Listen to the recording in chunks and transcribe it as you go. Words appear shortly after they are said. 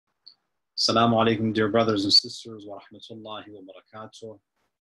Assalamu alaikum, dear brothers and sisters, wa rahmatullahi wa barakatuh.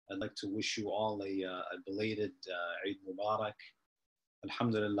 I'd like to wish you all a belated Eid Mubarak.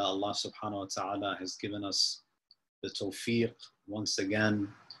 Alhamdulillah, Allah subhanahu wa ta'ala has given us the tawfiq once again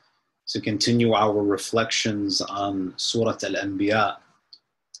to continue our reflections on Surah Al-Anbiya.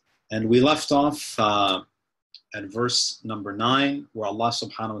 And we left off at verse number 9, where Allah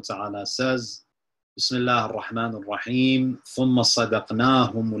subhanahu wa ta'ala says, Bismillah ar-Rahman ar-Rahim, ثُمَّ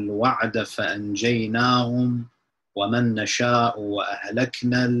صَدَقْنَاهُمُ الْوَعْدَ فَأَنْجَيْنَاهُمْ وَمَنْ نَشَاءُ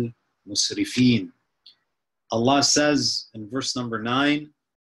وَأَهْلَكْنَا الْمُسْرِفِينَ. Allah says in verse number 9,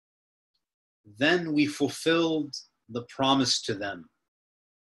 then we fulfilled the promise to them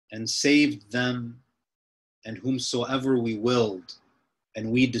and saved them and whomsoever we willed,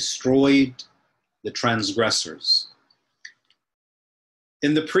 and we destroyed the transgressors.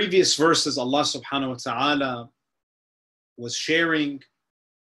 In the previous verses, Allah subhanahu wa ta'ala was sharing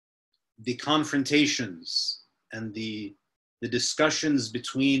the confrontations and the discussions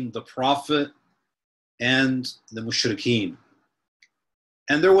between the Prophet and the mushrikeen.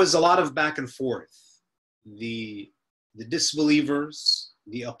 And there was a lot of back and forth. The disbelievers,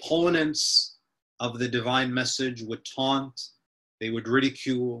 the opponents of the divine message would taunt, they would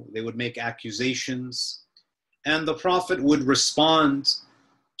ridicule, they would make accusations, and the Prophet would respond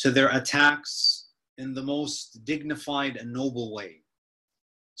to their attacks in the most dignified and noble way.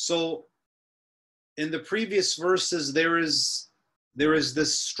 So in the previous verses, there is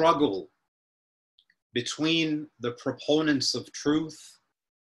this struggle between the proponents of truth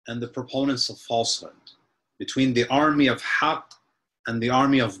and the proponents of falsehood, between the army of haqq and the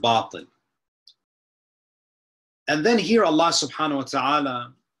army of batil. And then here Allah subhanahu wa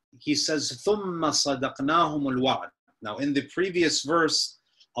ta'ala, He says, ثُمَّ صَدَقْنَاهُمُ الْوَعْدَ. Now in the previous verse,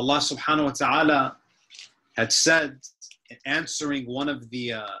 Allah subhanahu wa ta'ala had said, answering one of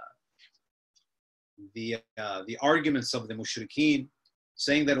the arguments of the mushrikeen,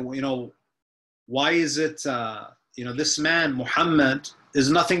 saying that, why is it, this man, Muhammad,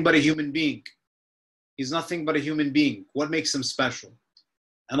 is nothing but a human being. He's nothing but a human being. What makes him special?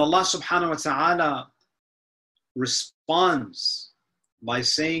 And Allah subhanahu wa ta'ala responds by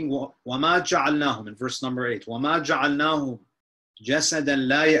saying, وَمَا جَعَلْنَاهُمْ, in verse number 8, وَمَا جَعَلْنَاهُمْ جَسَدًا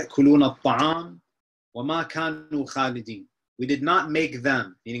لَا يَأْكُلُونَ الطَّعَامِ وَمَا كَانُوا خَالِدِينَ. We did not make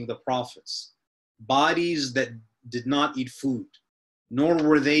them, meaning the prophets, bodies that did not eat food, nor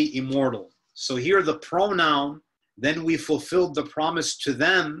were they immortal. So here the pronoun, then we fulfilled the promise to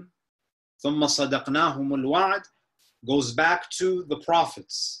them, ثُمَّ صَدَقْنَاهُمُ الْوَعْدَ, goes back to the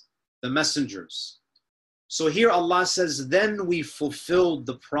prophets, the messengers. So here Allah says, then we fulfilled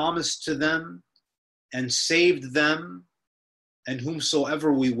the promise to them and saved them and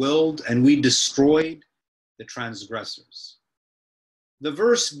whomsoever we willed, and we destroyed the transgressors. The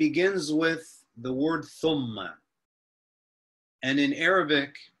verse begins with the word thumma. And in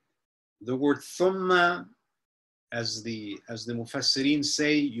Arabic, the word thumma, as the mufassirin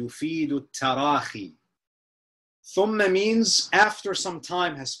say, yufidu tarahi. Thumma means after some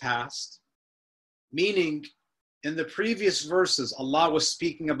time has passed, meaning in the previous verses, Allah was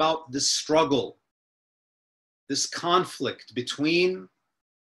speaking about this struggle, this conflict between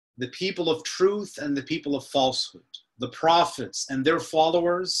the people of truth and the people of falsehood, the prophets and their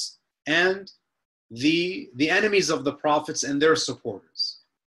followers, and the enemies of the prophets and their supporters.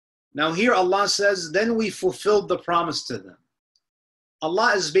 Now here Allah says, then we fulfilled the promise to them.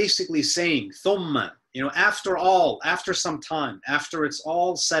 Allah is basically saying, thumma, after all, after some time, after it's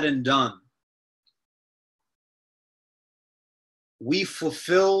all said and done, we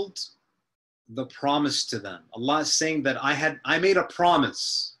fulfilled the promise to them. Allah is saying that I made a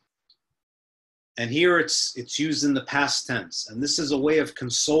promise. And here it's used in the past tense. And this is a way of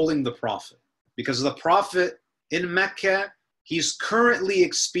consoling the Prophet. Because the Prophet in Mecca, he's currently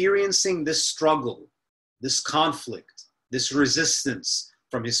experiencing this struggle, this conflict, this resistance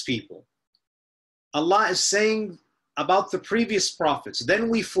from his people. Allah is saying about the previous prophets, then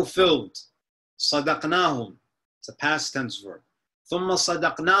we fulfilled, صَدَقْنَاهُمْ, it's a past tense verb. ثُمَّ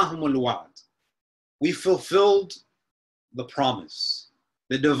صَدَقْنَاهُمُ الْوَعْدَ. We fulfilled the promise.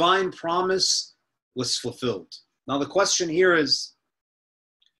 The divine promise was fulfilled. Now the question here is,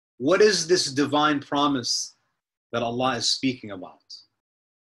 what is this divine promise that Allah is speaking about?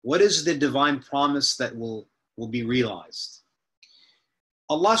 What is the divine promise that will be realized?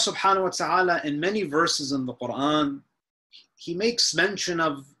 Allah subhanahu wa ta'ala in many verses in the Quran, He makes mention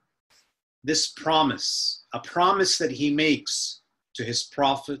of this promise, a promise that He makes to His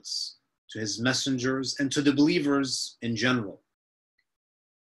prophets, to His messengers, and to the believers in general.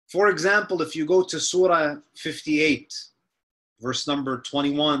 For example, if you go to Surah 58, verse number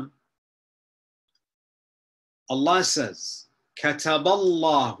 21, Allah says, كَتَبَ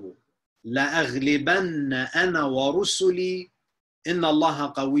اللَّهُ لَأَغْلِبَنَّ أَنَا وَرُسُلِي إِنَّ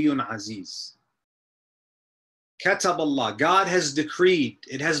اللَّهَ قَوِيٌّ عَزِيزٌ. كَتَبَ Allah, God has decreed,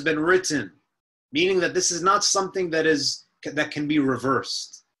 it has been written, meaning that this is not something that can be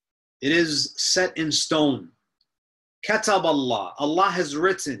reversed. It is set in stone. كَتَبَ Allah, Allah has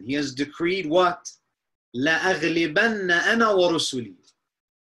written, He has decreed what? لَأَغْلِبَنَّ أَنَا وَرُسُلِي,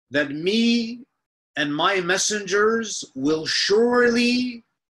 that me and my messengers will surely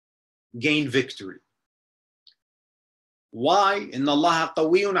gain victory. Why? إِنَّ اللَّهَ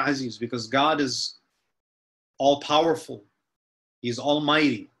قَوِيٌّ عَزِيزٌ, because God is all-powerful. He's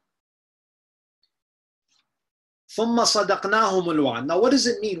almighty. ثُمَّ صَدَقْنَاهُمُ الْوَعْدَ. Now what does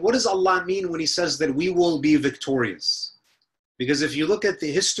it mean? What does Allah mean when He says that we will be victorious? Because if you look at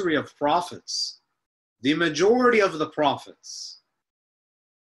the history of prophets, the majority of the prophets,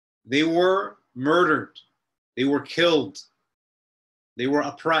 they were murdered, they were killed, they were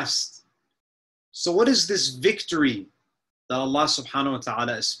oppressed. So what is this victory that Allah subhanahu wa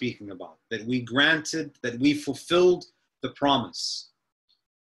ta'ala is speaking about? That we granted, that we fulfilled the promise.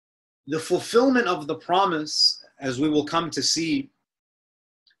 The fulfillment of the promise, as we will come to see,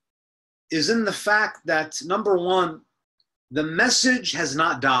 is in the fact that, number one, the message has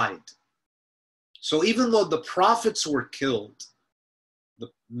not died. So even though the prophets were killed, the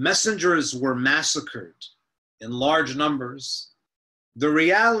messengers were massacred in large numbers, the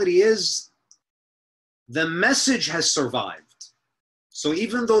reality is the message has survived. So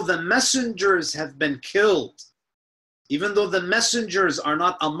even though the messengers have been killed, even though the messengers are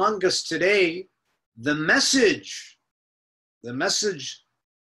not among us today, the message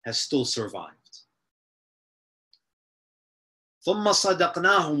has still survived. ثُمَّ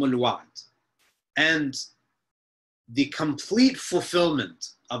صَدَقْنَاهُمُ الْوَعْدَ. And the complete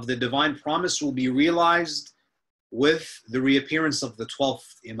fulfillment of the divine promise will be realized with the reappearance of the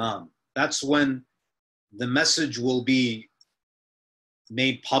 12th Imam. That's when the message will be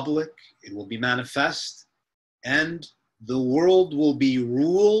made public, it will be manifest, and the world will be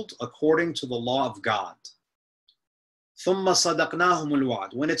ruled according to the law of God. ثُمَّ صَدَقْنَاهُمُ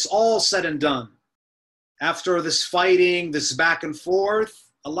الْوَعْدَ. When it's all said and done, after this fighting, this back and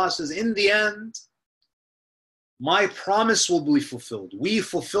forth, Allah says, in the end, my promise will be fulfilled. We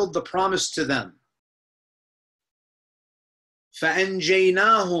fulfilled the promise to them.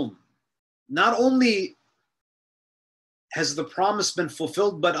 فَأَنْجَيْنَاهُمْ. Not only has the promise been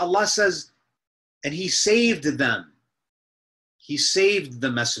fulfilled, but Allah says, and He saved them. He saved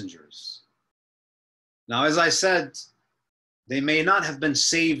the messengers. Now, as I said, they may not have been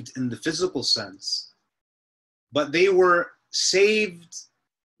saved in the physical sense, but they were saved,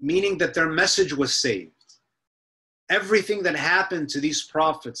 meaning that their message was saved. Everything that happened to these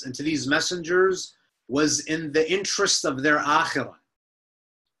prophets and to these messengers was in the interest of their akhirah.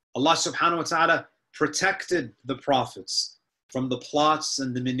 Allah subhanahu wa ta'ala protected the prophets from the plots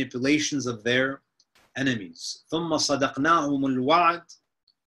and the manipulations of their enemies. ثُمَّ صَدَقْنَاهُمُ الْوَعْدَ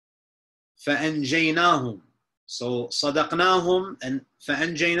فَأَنْجَيْنَاهُمْ. So صَدَقْنَاهُمْ and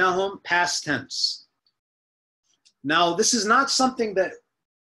فَأَنْجَيْنَاهُمْ, past tense. Now, this is not something that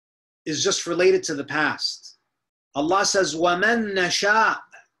is just related to the past. Allah says, وَمَن نَشَاء,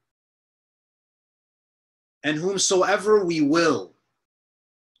 and whomsoever we will.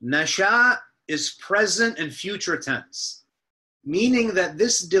 Nasha is present and future tense, meaning that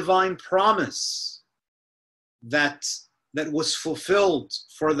this divine promise that was fulfilled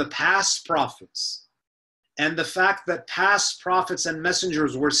for the past prophets, and the fact that past prophets and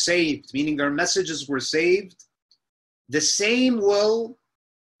messengers were saved, meaning their messages were saved, the same will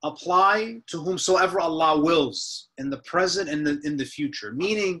apply to whomsoever Allah wills in the present and in the future,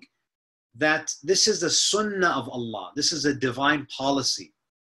 meaning that this is the sunnah of Allah. This is a divine policy,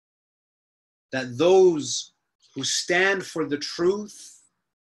 that those who stand for the truth,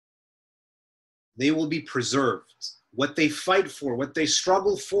 they will be preserved. What they fight for, what they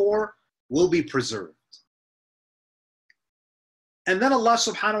struggle for, will be preserved. And then Allah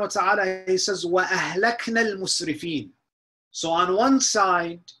subhanahu wa ta'ala, He says, وَأَهْلَكْنَا الْمُسْرِفِينَ. So on one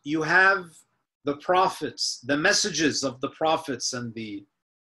side, you have the prophets, the messages of the prophets and the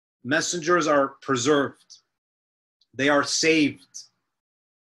messengers are preserved. They are saved.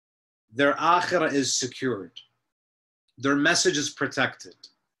 Their akhirah is secured. Their message is protected.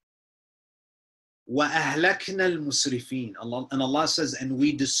 وَأَهْلَكْنَا الْمُسْرِفِينَ. And Allah says, and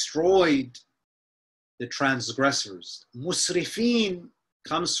we destroyed the transgressors. Musrifin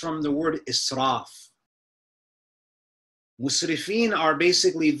comes from the word israf. Musrifin are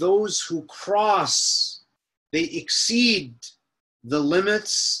basically those who cross, they exceed the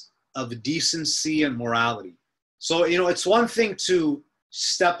limits of decency and morality. So, it's one thing to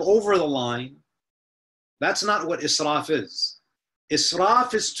step over the line. That's not what israf is.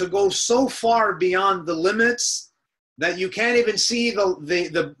 Israf is to go so far beyond the limits that you can't even see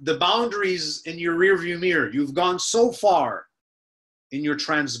the boundaries in your rearview mirror. You've gone so far in your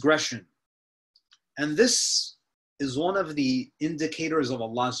transgression. And this is one of the indicators of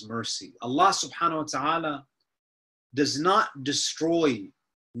Allah's mercy. Allah subhanahu wa ta'ala does not destroy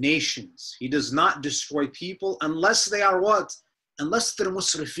nations. He does not destroy people unless they are what? Unless they're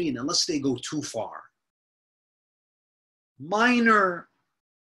musrifin, unless they go too far. Minor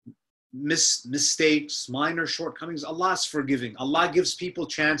mistakes, minor shortcomings, Allah is forgiving. Allah gives people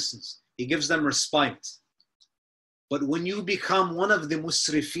chances. He gives them respite. But when you become one of the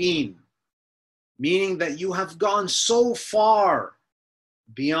musrifin, meaning that you have gone so far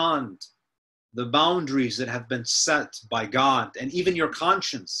beyond the boundaries that have been set by God and even your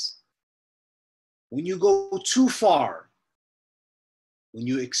conscience, when you go too far, when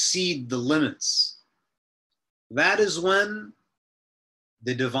you exceed the limits, that is when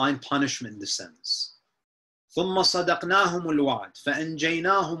the divine punishment descends. ثُمَّ صَدَقْنَاهُمُ الْوَعْدَ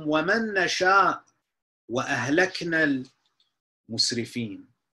فَأَنْجَيْنَاهُمْ وَمَنْ نَشَاءُ وَأَهْلَكْنَا الْمُسْرِفِينَ.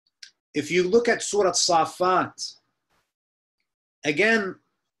 If you look at Surah Al-Safat, again,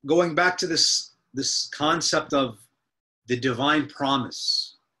 going back to this concept of the divine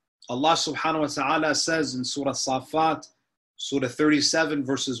promise, Allah subhanahu wa ta'ala says in Surah Al-Safat, Surah 37,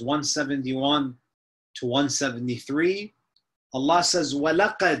 verses 171 to 173, Allah says,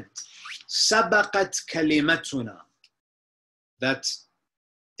 وَلَقَدْ سَبَقَتْ كَلِمَتُنَا, that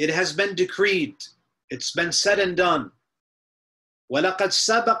it has been decreed, it's been said and done. وَلَقَدْ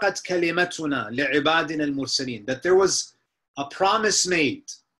سَبَقَتْ كَلِمَتُنَا لِعِبَادِنَا الْمُرْسَلِينَ, that there was a promise made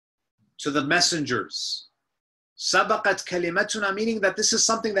to the messengers. سَبَقَتْ كَلِمَتُنَا, meaning that this is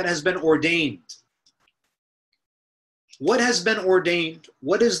something that has been ordained. What has been ordained?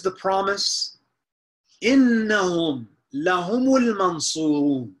 What is the promise? إِنَّهُمْ لَهُمُ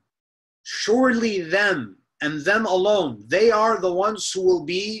الْمَنْصُورُونَ, surely them and them alone, they are the ones who will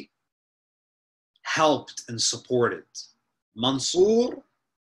be helped and supported. Mansur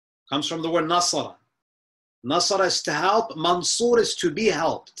comes from the word Nasara. Nasara is to help, Mansur is to be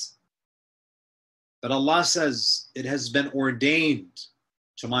helped. But Allah says, it has been ordained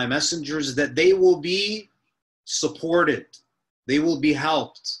to my messengers that they will be supported, they will be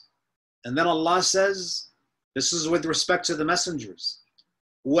helped. And then Allah says, this is with respect to the messengers,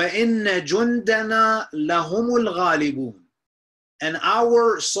 وَإِنَّ جُنْدَنَا لَهُمُ الْغَالِبُونَ, and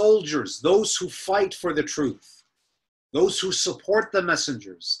our soldiers, those who fight for the truth, those who support the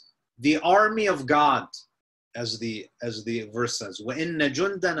messengers, the army of God, as the verse says, وَإِنَّ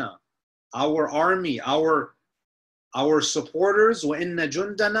جُنْدَنَا, our army, our supporters, وَإِنَّ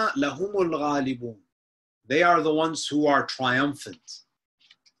جُنْدَنَا لَهُمُ الْغَالِبُونَ, they are the ones who are triumphant.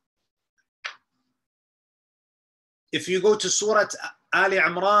 If you go to Surah Ali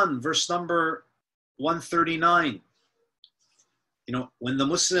Imran, verse number 139, when the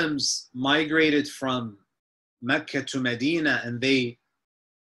Muslims migrated from Mecca to Medina and they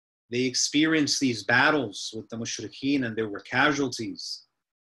experienced these battles with the mushrikeen and there were casualties,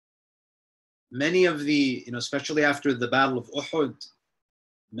 many of the, especially after the Battle of Uhud,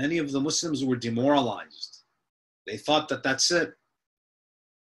 many of the Muslims were demoralized. They thought that that's it.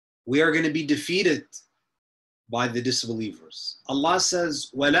 We are going to be defeated by the disbelievers. Allah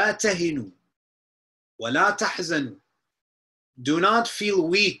says, وَلَا تَهِنُوا وَلَا تَحْزَنُوا, do not feel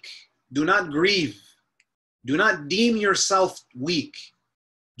weak, do not grieve, do not deem yourself weak,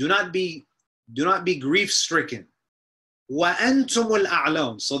 do not be grief-stricken. وَأَنْتُمُ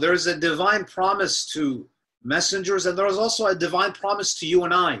الْأَعْلَوْنَ, so there's a divine promise to messengers and there's also a divine promise to you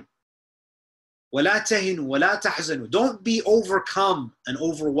and I. وَلَا تَهِنُوا وَلَا تَحْزَنُوا, don't be overcome and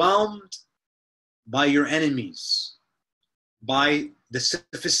overwhelmed by your enemies, by the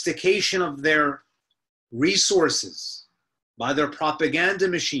sophistication of their resources, by their propaganda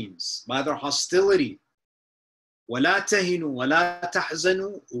machines, by their hostility. وَلَا تَهِنُوا وَلَا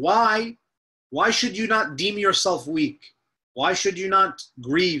تَحْزَنُوا, why should you not deem yourself weak? Why should you not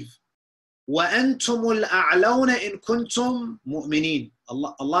grieve? وَأَنْتُمُ الْأَعْلَوْنَ إِن كُنْتُمْ مُؤْمِنِينَ,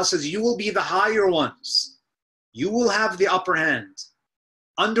 Allah says you will be the higher ones. You will have the upper hand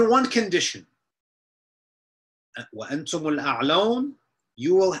under one condition. وَأَنْتُمُ الْأَعْلَوْنَ,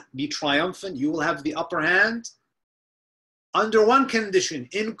 you will be triumphant, you will have the upper hand under one condition,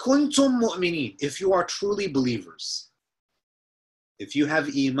 إِن كُنْتُمْ مُؤْمِنِينَ, if you are truly believers. If you have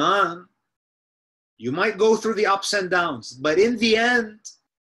iman, you might go through the ups and downs, but in the end,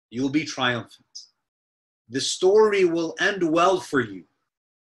 you'll be triumphant. The story will end well for you.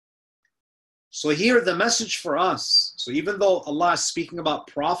 So here the message for us, so even though Allah is speaking about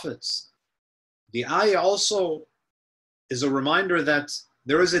prophets, the ayah also is a reminder that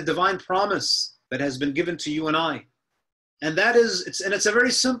there is a divine promise that has been given to you and I. And that is, it's a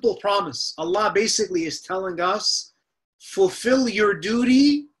very simple promise. Allah basically is telling us, fulfill your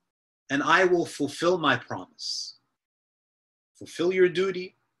duty and I will fulfill my promise. Fulfill your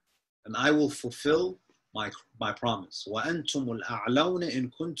duty and I will fulfill my promise. وَأَنْتُمُ الْأَعْلَوْنَ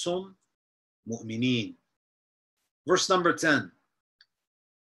إِن كُنْتُمْ مُؤْمِنِينَ. Verse number 10.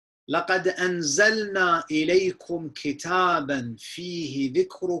 لَقَدْ أَنزَلْنَا إِلَيْكُمْ كِتَابًا فِيهِ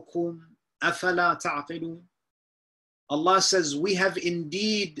ذِكْرُكُمْ أَفَلَا تَعْقِلُونَ. Allah says, we have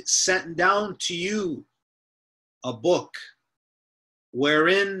indeed sent down to you a book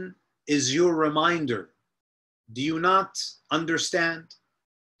wherein is your reminder. Do you not understand?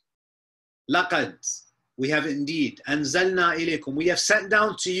 لَقَدْ, we have indeed, أَنزَلْنَا إِلَيْكُمْ, we have sent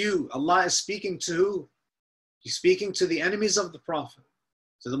down to you. Allah is speaking to who? He's speaking to the enemies of the Prophet,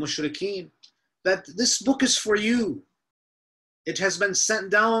 to the mushrikeen, that this book is for you. It has been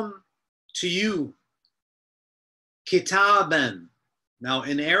sent down to you. Kitaban. Now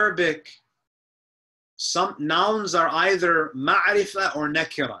in Arabic, some nouns are either ma'rifa or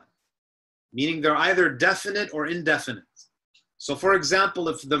nakira, meaning they're either definite or indefinite. So for example,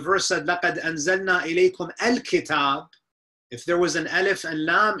 if the verse said, لَقَدْ أَنزَلْنَا إِلَيْكُمْ الْكِتَابِ, if there was an alif and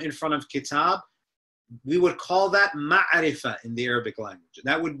lam in front of kitab, we would call that ma'rifa in the Arabic language.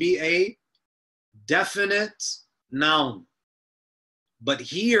 That would be a definite noun. But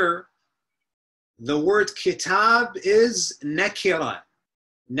here, the word kitab is nakira.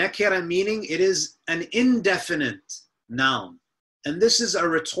 Nakira meaning it is an indefinite noun. And this is a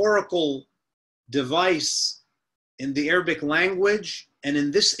rhetorical device in the Arabic language. And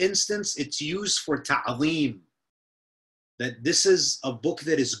in this instance, it's used for ta'zeem. That this is a book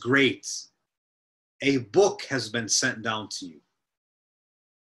that is great. A book has been sent down to you.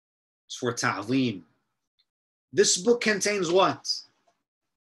 It's for ta'zeem. This book contains what?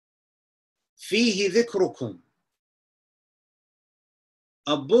 فِيهِ ذِكْرُكُمْ.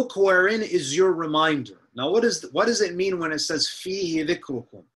 A book wherein is your reminder. Now what does it mean when it says فِيهِ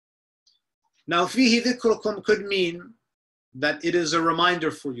ذِكْرُكُمْ? Now فِيهِ ذِكْرُكُمْ could mean that it is a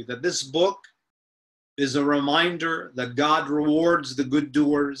reminder for you, that this book is a reminder that God rewards the good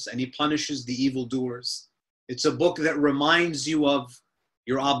doers and He punishes the evildoers. It's a book that reminds you of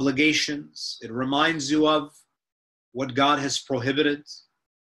your obligations. It reminds you of what God has prohibited.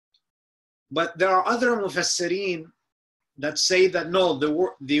 But there are other mufassirin that say that no,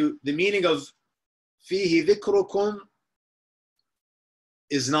 the meaning of fihi dhikrukum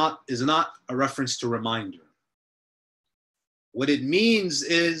is not a reference to reminder. What it means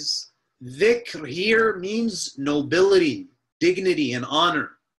is, dhikr here means nobility, dignity, and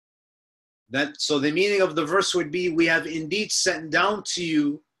honor. So the meaning of the verse would be, we have indeed sent down to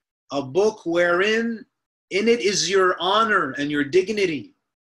you a book wherein in it is your honor and your dignity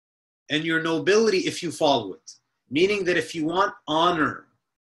and your nobility if you follow it. Meaning that if you want honor,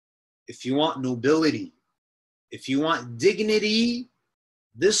 if you want nobility, if you want dignity,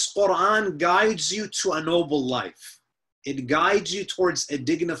 this Quran guides you to a noble life. It guides you towards a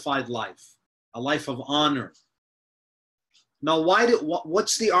dignified life, a life of honor. Now,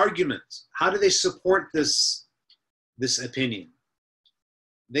 what's the argument? How do they support this opinion?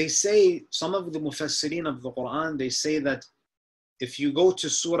 They say, some of the mufassirin of the Quran, they say that if you go to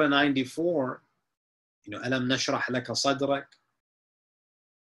Surah 94, Alam nashrah laka sadrak,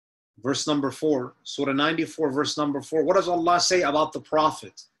 verse number 4, Surah 94, verse number 4, what does Allah say about the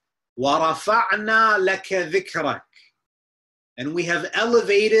Prophet? وَرَفَعْنَا لَكَ ذِكْرَكَ. And we have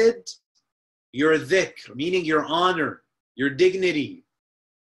elevated your dhikr, meaning your honor, your dignity.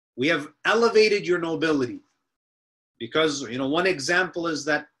 We have elevated your nobility. Because, one example is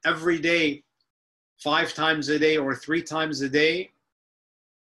that every day, 5 times a day or 3 times a day,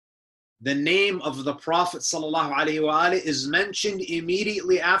 the name of the Prophet ﷺ is mentioned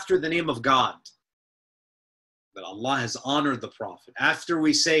immediately after the name of God. That Allah has honored the Prophet. After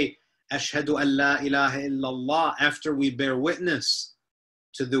we say, Ashhadu an la ilaha illallah, after we bear witness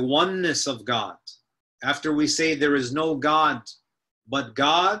to the oneness of God, after we say there is no God but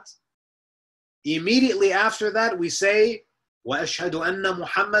God, immediately after that we say, Wa ashhadu anna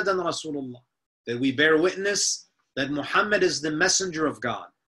Muhammadan Rasulullah, that we bear witness that Muhammad is the messenger of God.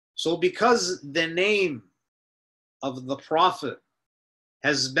 So because the name of the Prophet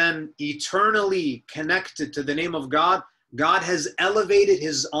has been eternally connected to the name of God, God has elevated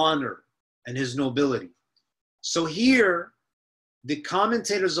his honor and his nobility. So here, the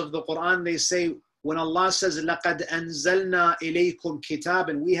commentators of the Quran, they say, when Allah says, لَقَدْ أَنزَلْنَا إِلَيْكُمْ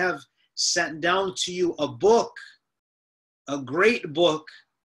كِتَابًا, we have sent down to you a book, a great book,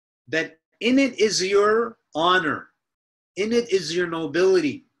 that in it is your honor, in it is your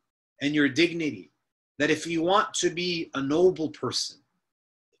nobility and your dignity. That if you want to be a noble person,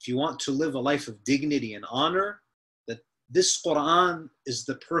 if you want to live a life of dignity and honor, that this Quran is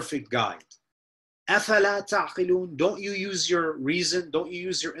the perfect guide. أَفَلَا تَعْقِلُونَ? Don't you use your reason? Don't you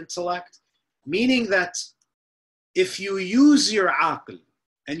use your intellect? Meaning that if you use your aql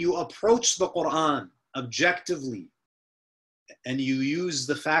and you approach the Quran objectively and you use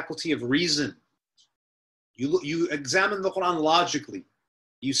the faculty of reason, you examine the Quran logically,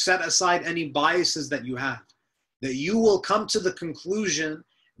 you set aside any biases that you have, that you will come to the conclusion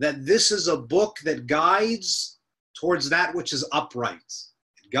that this is a book that guides towards that which is upright.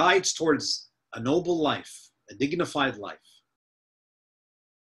 It guides towards a noble life, a dignified life.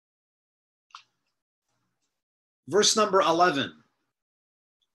 Verse number 11.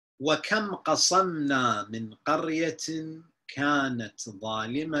 وَكَمْ قَصَمْنَا مِنْ قَرْيَةٍ كَانَتْ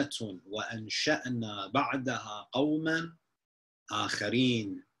ظَالِمَةٌ وَأَنْشَأْنَا بَعْدَهَا قَوْمًا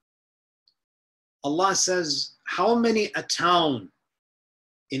آخَرِينَ. Allah says, how many a town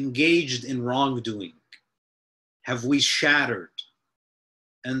engaged in wrongdoing have we shattered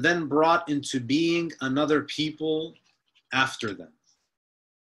and then brought into being another people after them?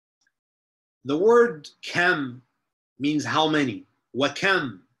 The word kam means how many.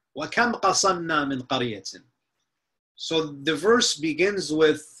 وَكَمْ قَصَمْنَا مِنْ قَرْيَةٍ. So the verse begins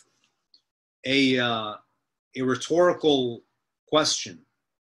with a rhetorical question.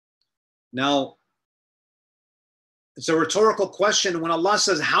 Now, it's a rhetorical question when Allah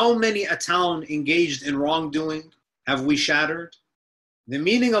says, how many a town engaged in wrongdoing have we shattered? The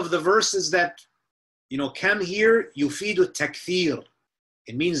meaning of the verse is that, kam here, yufidu takthir.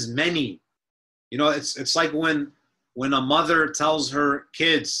 It means many. It's like when a mother tells her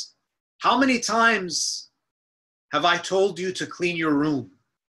kids, how many times have I told you to clean your room?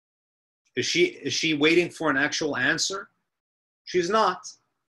 Is she waiting for an actual answer? She's not.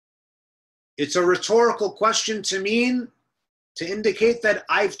 It's a rhetorical question to indicate that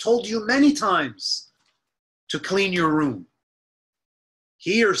I've told you many times to clean your room.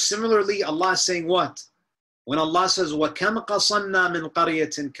 Here, similarly, Allah is saying what? When Allah says, وَكَمْ قَصَمْنَا مِنْ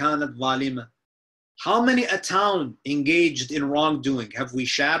قَرْيَةٍ كَانَتْ ظَالِمَةٍ. How many a town engaged in wrongdoing have we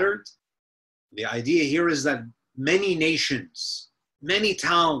shattered? The idea here is that many nations, many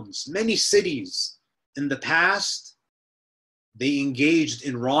towns, many cities in the past, they engaged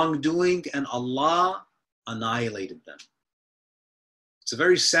in wrongdoing and Allah annihilated them. It's a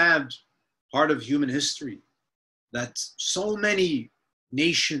very sad part of human history that so many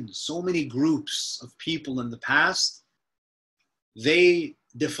nations, so many groups of people in the past, they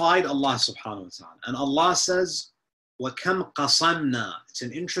defied Allah subhanahu wa ta'ala. And Allah says, وَكَمْ قَصَمْنَا. It's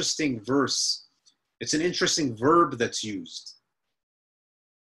an interesting verse. It's an interesting verb that's used.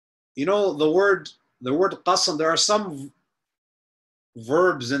 The word qasam, there are some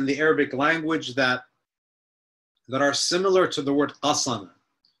verbs in the Arabic language that are similar to the word qasama.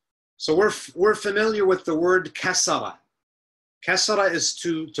 So we're familiar with the word kasara. Kasara is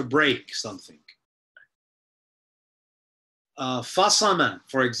to break something. Fasama,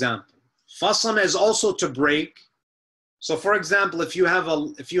 for example. Fasama is also to break. So, for example, if you have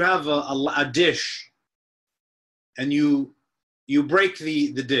a dish and you break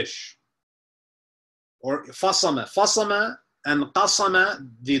the dish, or fasama and qasama,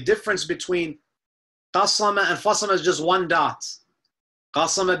 the difference between qasama and fasama is just one dot.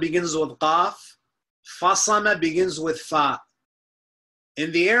 Qasama begins with qaf, fasama begins with fa.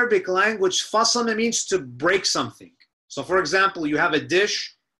 In the Arabic language, fasama means to break something. So, for example, you have a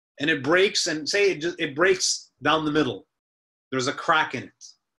dish and it breaks, and say it breaks down the middle. There's a crack in it.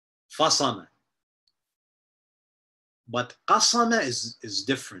 Fasama. But qasama is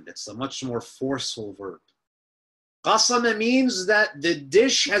different. It's a much more forceful verb. Qasama means that the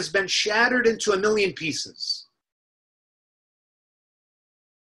dish has been shattered into a million pieces.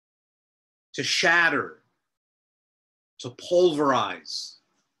 To shatter. To pulverize.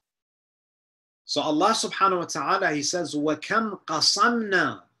 So Allah subhanahu wa ta'ala, He says, وَكَمْ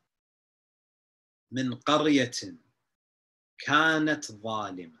قَصَمْنَا مِنْ قَرْيَةٍ كَانَتْ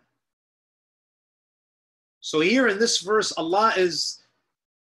ظَالِمًا. So here in this verse, Allah is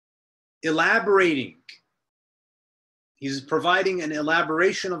elaborating. He's providing an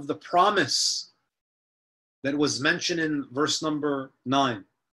elaboration of the promise that was mentioned in verse number 9.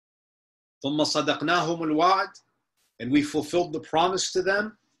 ثُمَّ صَدَقْنَاهُمُ الْوَعْدِ. And we fulfilled the promise to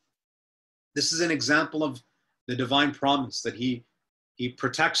them. This is an example of the divine promise that He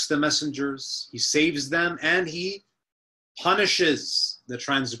protects the messengers, He saves them, and He punishes the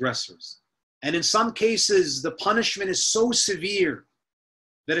transgressors. And in some cases, the punishment is so severe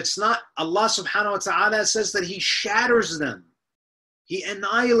that it's not, Allah subhanahu wa ta'ala says that He shatters them. He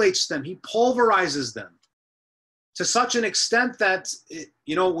annihilates them. He pulverizes them to such an extent that,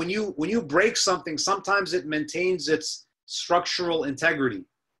 you know, when you break something, sometimes it maintains its structural integrity.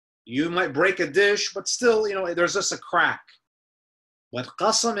 You might break a dish, but still, you know, there's just a crack. What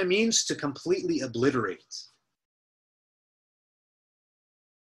qasama means to completely obliterate.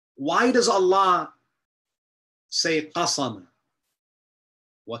 Why does Allah say qasama?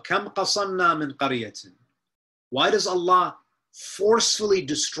 وَكَمْ قَصَمْنَا مِنْ قَرْيَةٍ? Why does Allah forcefully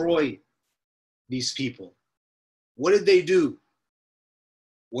destroy these people? What did they do?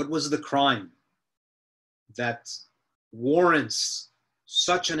 What was the crime that warrants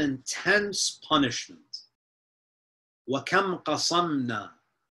such an intense punishment? وَكَمْ قَصَمْنَا.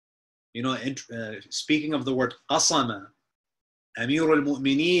 You know, speaking of the word qasama, Amir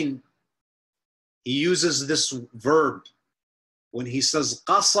al-Mu'mineen, he uses this verb when he says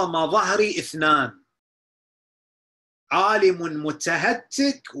قَصَمَ ظَهْرِ إِثْنَانِ عَالِمٌ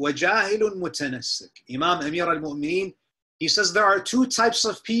مُتَهَتِّكٌ وَجَاهِلٌ مُتَنَسِّكٌ. Imam Amir al-Mu'mineen, he says there are two types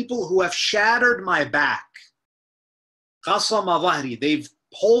of people who have shattered my back. قَصَمَ ظَهْرِ, they've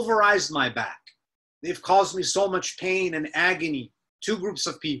pulverized my back. They've caused me so much pain and agony. Two groups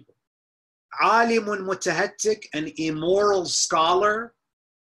of people. عَالِمٌ مُتَهَتِّكٌ, an immoral scholar,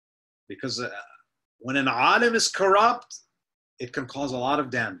 because when an alim is corrupt, it can cause a lot of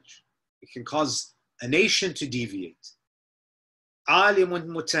damage. It can cause a nation to deviate. عَالِمٌ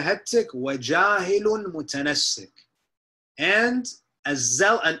مُتَهَتِّكٌ وَجَاهِلٌ مُتَنَسِّكٌ. And as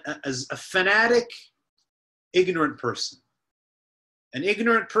a fanatic, ignorant person. An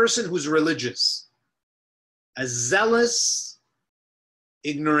ignorant person who's religious. A zealous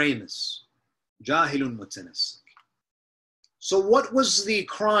ignoramus. Jahilun mutanassik. So what was the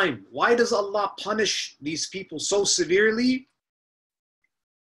crime? Why does Allah punish these people so severely?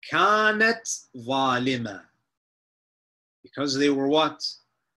 Kanat zalima. Because they were what?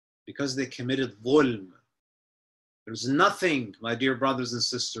 Because they committed dhulm. There's nothing, my dear brothers and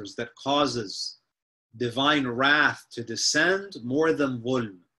sisters, that causes divine wrath to descend more than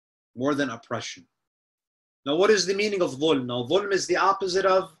dhulm, more than oppression. Now, what is the meaning of dhulm? Now, dhulm is the opposite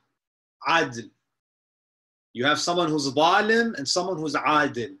of adl. You have someone who's zalim and someone who's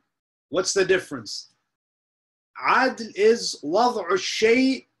adil. What's the difference? Adl is wad'u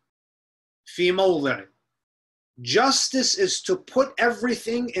shay fi mawdi'. Justice is to put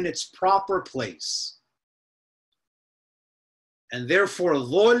everything in its proper place. And therefore,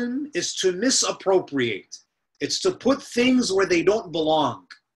 dhulm is to misappropriate. It's to put things where they don't belong.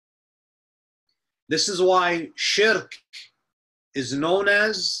 This is why shirk is known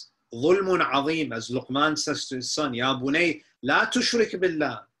as dhulmun azim, as Luqman says to his son, Ya bunay, la tushrik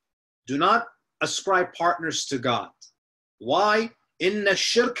billah. Do not ascribe partners to God. Why? Inna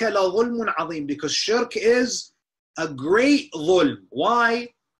shirka la dhulmun azim. Because shirk is a great dhulm.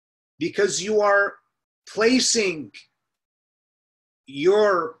 Why? Because you are placing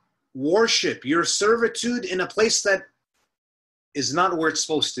your worship, your servitude in a place that is not where it's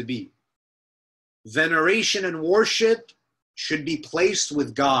supposed to be. Veneration and worship should be placed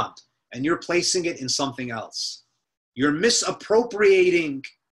with God, and you're placing it in something else. You're misappropriating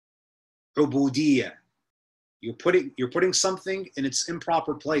ubudiyah. You're putting something in its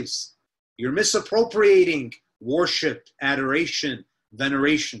improper place. You're misappropriating worship, adoration,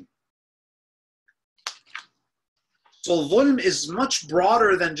 veneration. So dhulm is much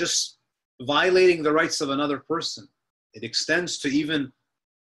broader than just violating the rights of another person. It extends to even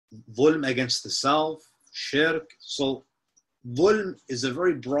dhulm against the self, shirk. So dhulm is a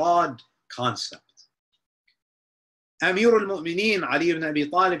very broad concept. Amir al-Mu'mineen, Ali ibn Abi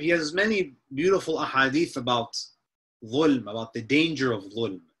Talib, he has many beautiful ahadith about dhulm, about the danger of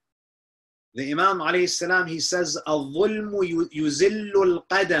dhulm. The Imam alayhi salam, he says, al-dhulmu yuzillu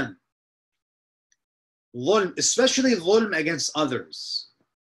al-qadam. Dhulm, especially dhulm against others.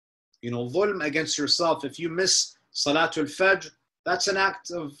 You know, dhulm against yourself. If you miss Salatul Fajr, that's an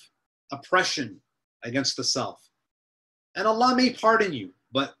act of oppression against the self. And Allah may pardon you,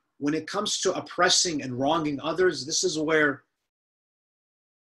 but when it comes to oppressing and wronging others, this is where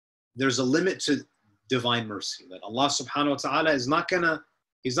there's a limit to divine mercy. That Allah subhanahu wa ta'ala is not gonna,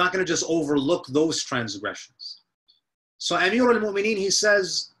 He's not gonna just overlook those transgressions. So Amir al-Mu'mineen, he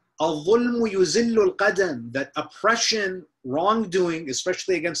says, al-dhulmu yuzillu al-qadam, that oppression, wrongdoing,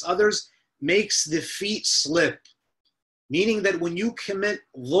 especially against others, makes the feet slip. Meaning that when you commit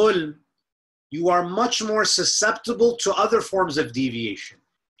dhulm, you are much more susceptible to other forms of deviation.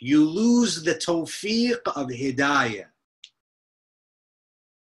 You lose the tawfiq of hidayah.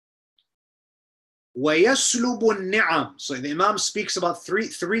 وَيَسْلُبُ النِّعَمِ. So the Imam speaks about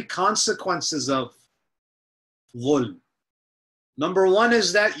three consequences of dhulm. Number one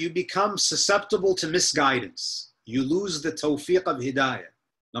is that you become susceptible to misguidance. You lose the tawfiq of hidayah.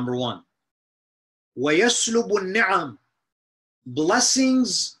 Number one. وَيَسْلُبُ النِّعَمِ.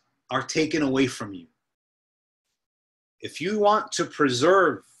 Blessings are taken away from you. If you want to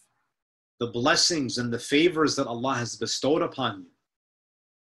preserve the blessings and the favors that Allah has bestowed upon you,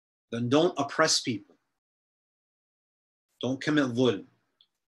 then don't oppress people. Don't commit dhulm.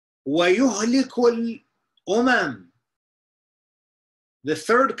 وَيُهْلِكُ الْأُمَمِ. The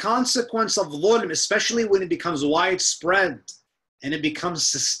third consequence of dhulm, especially when it becomes widespread and it becomes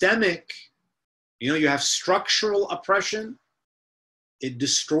systemic, you have structural oppression, it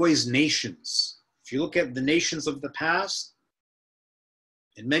destroys nations. If you look at the nations of the past,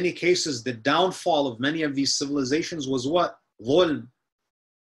 in many cases, the downfall of many of these civilizations was what? Dhulm,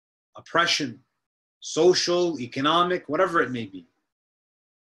 oppression, social, economic, whatever it may be.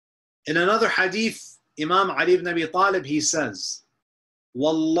 In another hadith, Imam Ali ibn Abi Talib, he says,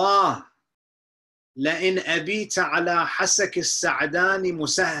 وَاللَّهِ لَإِنْ أَبِيتَ عَلَى حَسَكِ السَّعْدَانِ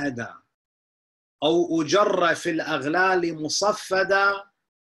مُسَهَّدًا أو أجر في الأغلال مصفدا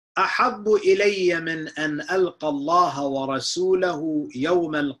أحب إلي من أن ألقى الله ورسوله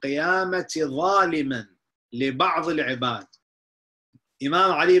يوم القيامة ظالما لبعض العباد.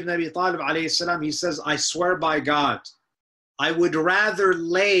 Imam Ali ibn Abi Talib alayhi salam, he says, I swear by God, I would rather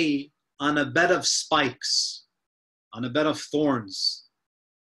lay on a bed of spikes, on a bed of thorns,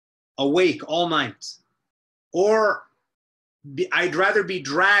 awake all night, or I'd rather be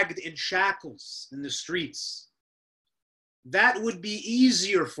dragged in shackles in the streets. That would be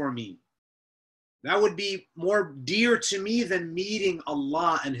easier for me. That would be more dear to me than meeting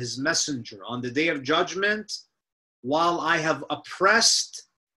Allah and His Messenger on the Day of Judgment while I have oppressed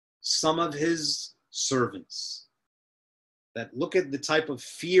some of His servants. That look at the type of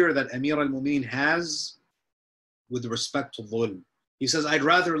fear that Amir al-Mu'mineen has with respect to dhulm. He says, I'd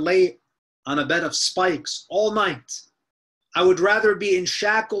rather lay on a bed of spikes all night. I would rather be in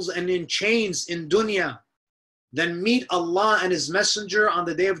shackles and in chains in dunya than meet Allah and His Messenger on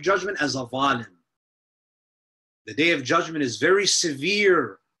the Day of Judgment as a zalim. The Day of Judgment is very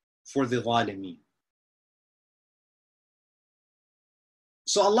severe for the zalimeen.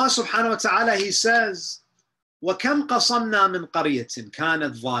 So Allah subhanahu wa ta'ala, He says, وَكَمْ قَصَمْنَا مِنْ قَرْيَةٍ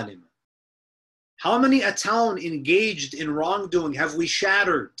كَانَتْ ظَالِمًا. How many a town engaged in wrongdoing have we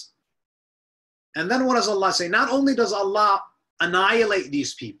shattered? And then what does Allah say? Not only does Allah annihilate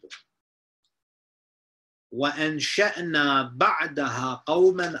these people, وَأَنْشَأْنَا بَعْدَهَا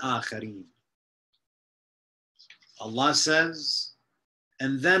قَوْمًا آخَرِينَ. Allah says,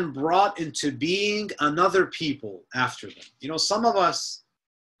 and then brought into being another people after them. Some of us,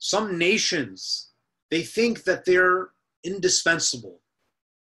 some nations, they think that they're indispensable.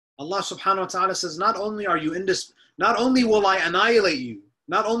 Allah subhanahu wa ta'ala says, not only will I annihilate you,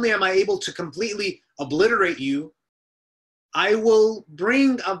 not only am I able to completely obliterate you, I will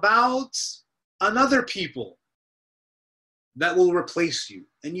bring about another people that will replace you,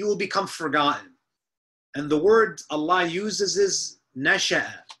 and you will become forgotten. And the word Allah uses is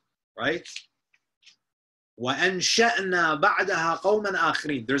nasha'a, right? وَأَنْشَأْنَا بَعْدَهَا قَوْمًا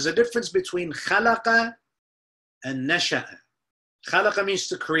آخَرِينَ. There's a difference between khalaqa and nasha'a. Khalaqa means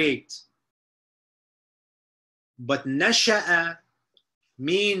to create. But nasha'a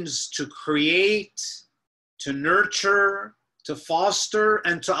means to create, to nurture, to foster,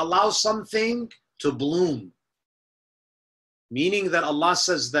 and to allow something to bloom. Meaning that Allah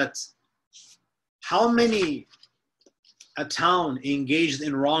says that how many a town engaged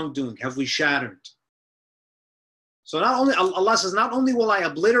in wrongdoing have we shattered? So not only, Allah says, not only will I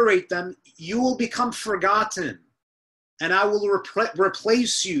obliterate them, you will become forgotten. And I will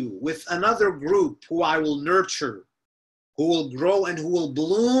replace you with another group who I will nurture, who will grow and who will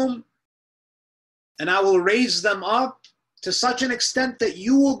bloom. And I will raise them up to such an extent that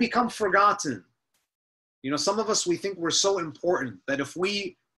you will become forgotten. Some of us, we think we're so important that if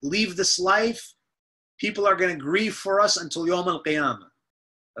we leave this life, people are going to grieve for us until Yawm al-Qiyamah.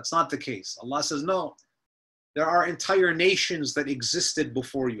 That's not the case. Allah says, no, there are entire nations that existed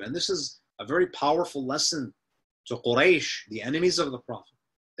before you. And this is a very powerful lesson to Quraysh, the enemies of the Prophet.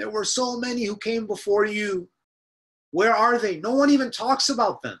 There were so many who came before you. Where are they? No one even talks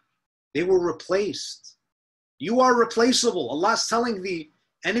about them. They were replaced. You are replaceable. Allah is telling the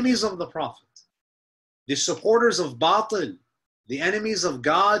enemies of the Prophet, the supporters of Batil, the enemies of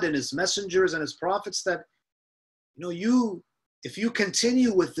God and His messengers and His prophets, that if you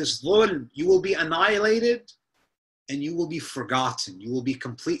continue with this dhulm, you will be annihilated and you will be forgotten. You will be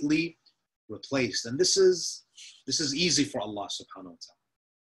completely replaced. And this is easy for Allah subhanahu wa ta'ala.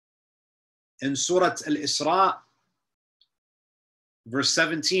 In Surah Al-Isra, verse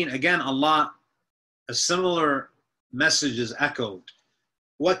 17, again, Allah, a similar message is echoed.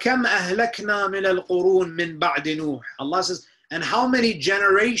 وَكَمْ أَهْلَكْنَا مِنَ الْقُرُونِ مِنْ بَعْدِ نُوحٍ. Allah says, and how many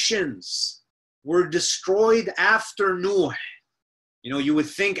generations were destroyed after Nuh? You know, you would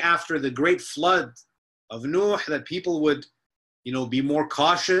think after the great flood of Nuh that people would, you know, be more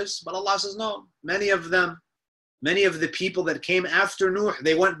cautious. But Allah says, no, many of the people that came after Nuh,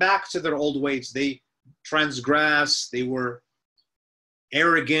 they went back to their old ways. They transgressed, they were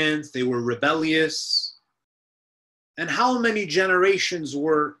arrogant, they were rebellious. And how many generations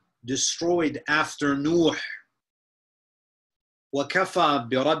were destroyed after Nuh? وَكَفَى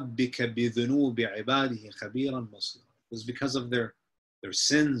بِرَبِّكَ بِذُنُوبِ عِبَادِهِ خَبِيرًا بَصِيرًا. It was because of their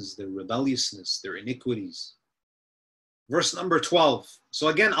sins, their rebelliousness, their iniquities. Verse number 12. So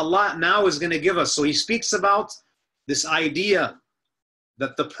again, Allah now is going to give us, so He speaks about this idea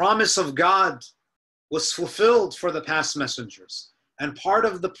that the promise of God was fulfilled for the past messengers. And part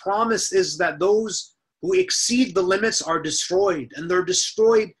of the promise is that those who exceed the limits are destroyed, and they're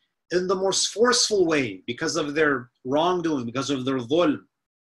destroyed in the most forceful way because of their wrongdoing, because of their dhulm.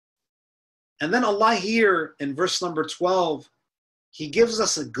 And then Allah here in verse number 12, He gives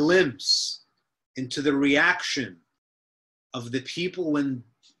us a glimpse into the reaction of the people when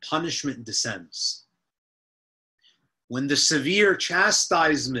punishment descends. When the severe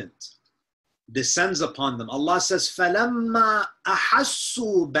chastisement descends upon them, Allah says, فَلَمَّا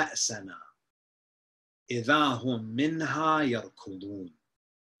أَحَسُّوا بَأْسَنَا إِذَا هُمْ مِنْهَا يَرْكُضُونَ.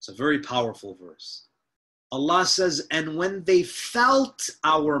 It's a very powerful verse. Allah says, and when they felt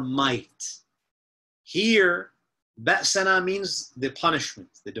our might. Here, ba'sana means the punishment,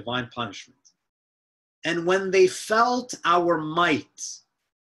 the divine punishment. And when they felt our might,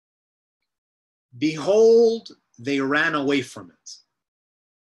 behold, they ran away from it.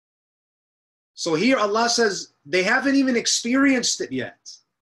 So here Allah says, they haven't even experienced it yet.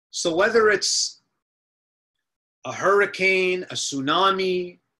 So whether it's a hurricane, a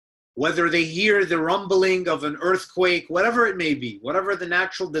tsunami, whether they hear the rumbling of an earthquake, whatever it may be, whatever the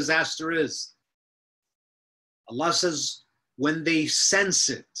natural disaster is, Allah says, when they sense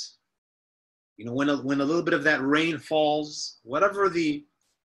it, you know, when a little bit of that rain falls, whatever the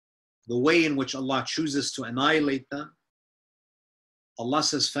way in which Allah chooses to annihilate them, Allah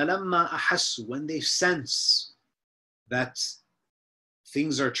says, فَلَمَّا أَحَسُّوا, when they sense that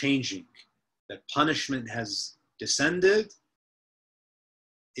things are changing, that punishment has descended,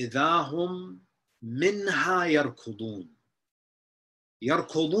 إِذَا هُمْ مِنْهَا يَرْكُضُونَ.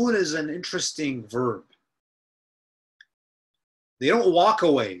 يَرْكُضُونَ is an interesting verb. They don't walk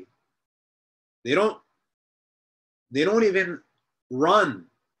away. They don't even run.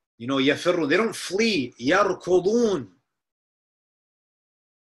 You know, يَفِرُّ, they don't flee. يَرْكُضُونَ.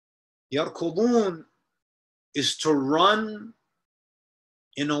 يَرْكُضُونَ is to run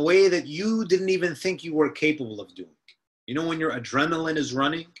in a way that you didn't even think you were capable of doing. You know, when your adrenaline is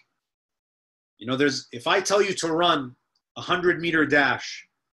running, you know, if I tell you to run a 100-meter dash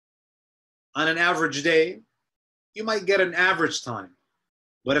on an average day, you might get an average time.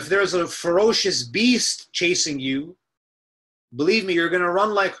 But if there's a ferocious beast chasing you, believe me, you're going to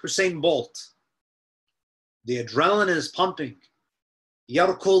run like Usain Bolt. The adrenaline is pumping.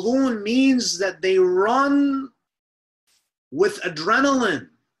 Yarkudun means that they run with adrenaline.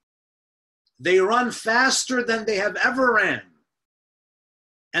 They run faster than they have ever ran.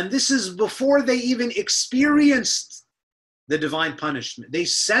 And this is before they even experienced the divine punishment. They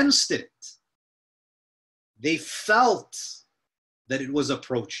sensed it. They felt that it was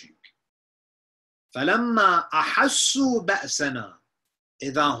approaching. فَلَمَّا أَحَسُّوا بَأْسَنَا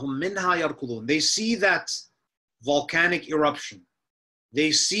إِذَا هُمْ مِنْهَا يَرْكُضُونَ. They see that volcanic eruption.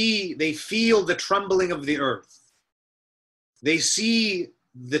 They feel the trembling of the earth. They see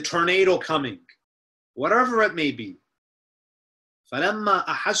the tornado coming, whatever it may be. فَلَمَّا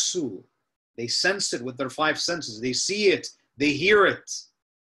أَحَسُّوا, they sense it with their 5 senses. They see it, they hear it,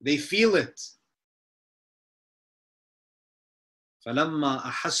 they feel it. فَلَمَّا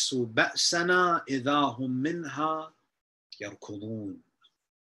أَحَسُّوا بَأْسَنَا إِذَا هُمْ مِنْهَا يَرْكُضُونَ.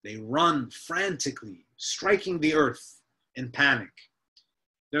 They run frantically, striking the earth in panic.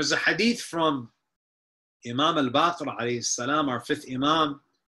 There's a hadith from Imam al-Baqir alayhi salam, our 5th Imam.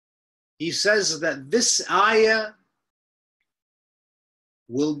 He says that this ayah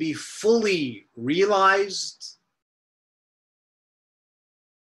will be fully realized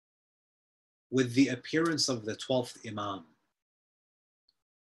with the appearance of the 12th Imam.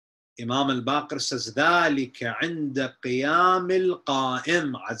 Imam al-Baqir says, ذَلِكَ عِنْدَ قِيَامِ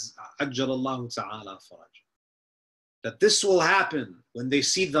الْقَائِمِ عَجَّلَ اللَّهُ تَعَالَى فَرَجَهُ. That this will happen when they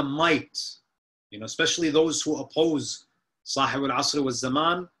see the might, especially those who oppose Sahib al-Asr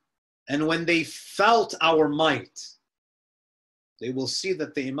wal-Zaman, and when they felt our might, they will see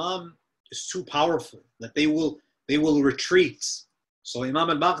that the Imam is too powerful, that they will retreat. So Imam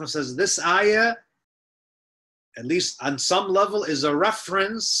al-Baqir says this ayah, at least on some level, is a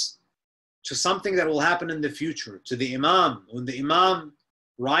reference to something that will happen in the future, to the Imam. When the Imam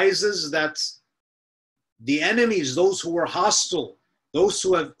rises, that the enemies, those who are hostile, those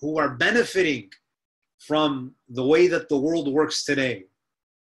who are benefiting from the way that the world works today,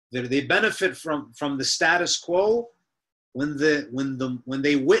 they benefit from the status quo when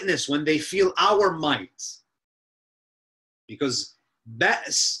they witness, when they feel our might. Because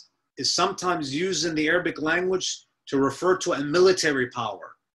ba's is sometimes used in the Arabic language to refer to a military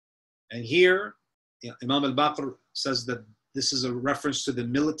power. And here, Imam al-Baqir says that this is a reference to the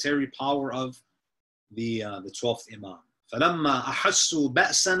military power of the 12th Imam. فَلَمَّا أَحَسُّوا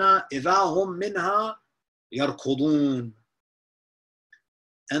بَأْسَنَا إِذَا هُمْ مِنْهَا يَرْكُضُونَ.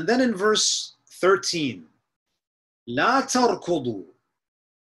 And then in verse 13, لَا تَرْكُضُوا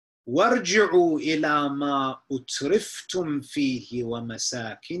وَارْجِعُوا إِلَى مَا أُتْرِفْتُمْ فِيهِ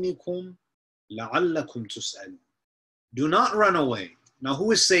وَمَسَاكِنِكُمْ لَعَلَّكُمْ تُسْأَلُونَ. Do not run away. Now,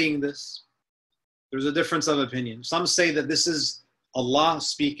 who is saying this? There's a difference of opinion. Some say that this is Allah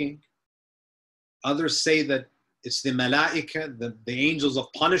speaking. Others say that it's the malaika, the angels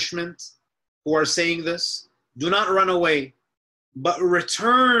of punishment, who are saying this. Do not run away, but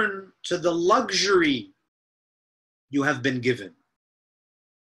return to the luxury you have been given,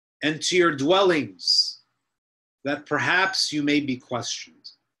 and to your dwellings, that perhaps you may be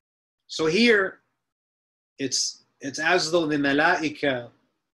questioned. So here, it's as though the malaika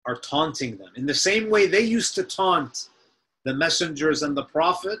are taunting them. In the same way they used to taunt the messengers and the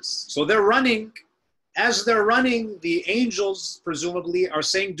prophets. So they're running. As they're running, the angels presumably are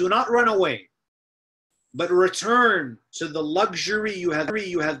saying, do not run away, but return to the luxury you have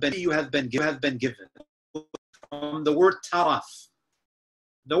been given. From the word taraf.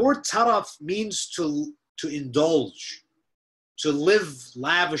 The word taraf means to indulge, to live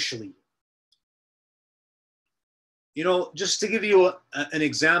lavishly. Just to give you an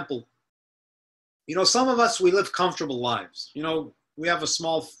example, some of us, we live comfortable lives. We have a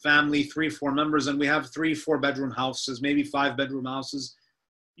small family, 3-4 members, and we have 3-4 bedroom houses, maybe 5 bedroom houses.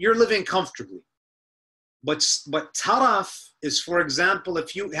 You're living comfortably. But taraf is, for example,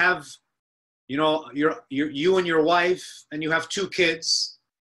 if you have, you and your wife, and you have 2 kids.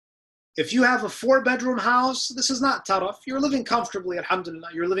 If you have a 4-bedroom house, this is not taraf. You're living comfortably,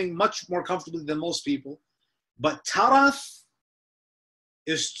 alhamdulillah. You're living much more comfortably than most people. But taraf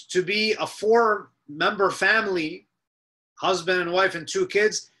is to be a 4-member family, husband and wife and 2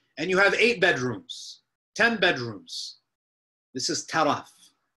 kids, and you have 8 bedrooms, 10 bedrooms. This is taraf.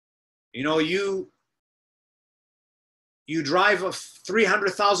 You drive a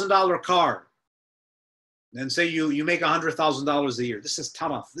 $300,000 car, and say you make $100,000 a year. This is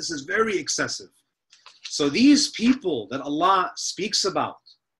taraf. This is very excessive. So these people that Allah speaks about,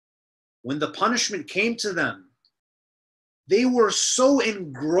 when the punishment came to them, they were so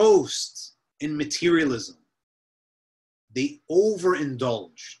engrossed in materialism. They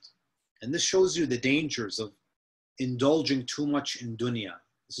overindulged. And this shows you the dangers of indulging too much in dunya.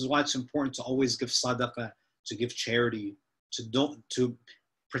 This is why it's important to always give sadaqah, to give charity, to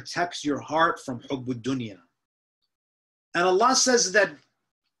protect your heart from hubbud dunya. And Allah says that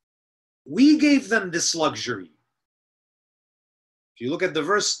we gave them this luxury. If you look at the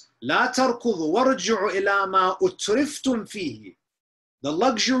verse, لا تركضوا وارجعوا إلى ما أترفتم فيه. The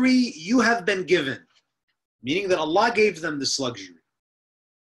luxury you have been given. Meaning that Allah gave them this luxury.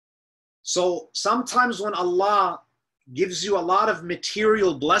 So sometimes when Allah gives you a lot of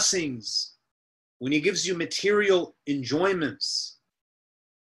material blessings, when He gives you material enjoyments,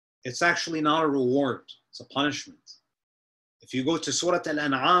 it's actually not a reward, it's a punishment. If you go to Surah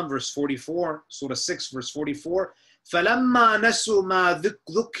Al-An'am, verse 44, Surah 6, verse 44, فَلَمَّا نَسُوا مَا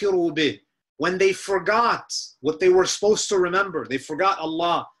ذُكِّرُوا بِهِ. When they forgot what they were supposed to remember, they forgot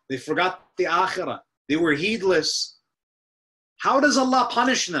Allah, they forgot the Akhirah, they were heedless. How does Allah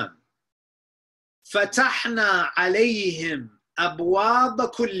punish them? فَتَحْنَا عَلَيْهِمْ أَبْوَابَ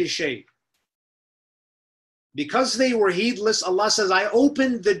كُلِّ شَيْءٍ. Because they were heedless, Allah says, I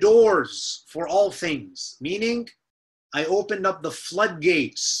opened the doors for all things. Meaning, I opened up the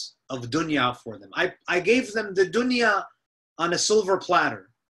floodgates of dunya for them. I gave them the dunya on a silver platter.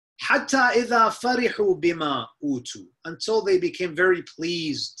 حَتَّى إِذَا فَرِحُوا بِمَا أُوتُوا. Until they became very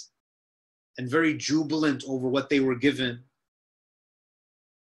pleased and very jubilant over what they were given.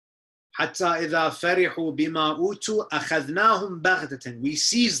 حَتَّى إِذَا فَرِحُوا بِمَا أُوتُوا أَخَذْنَاهُمْ بَغْتَةً. We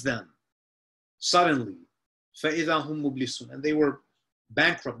seized them suddenly. فَإِذَا هُمْ مُبْلِسُونَ. And they were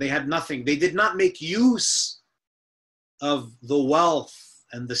bankrupt. They had nothing. They did not make use of the wealth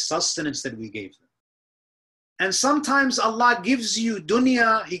and the sustenance that we gave them. And sometimes Allah gives you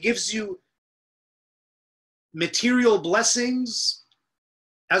dunya, He gives you material blessings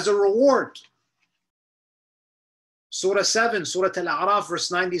as a reward. Surah 7, Surah Al-A'raf, verse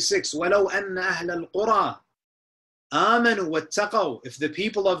 96. وَلَوْ أَنَّ أَهْلَ الْقُرَىٰ آمَنُوا وَاتَّقَوْا. If the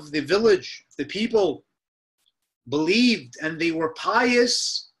people of the village, if the people believed and they were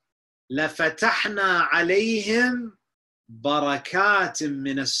pious, لَفَتَحْنَا عَلَيْهِمْ بَرَكَاتٍ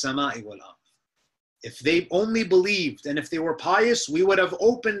مِّنَ السَّمَاءِ وَالْأَرْضِ. If they only believed and if they were pious, we would have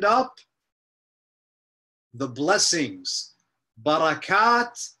opened up the blessings,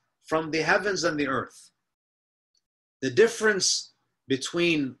 barakat, from the heavens and the earth. The difference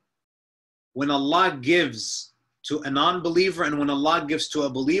between when Allah gives to a non-believer and when Allah gives to a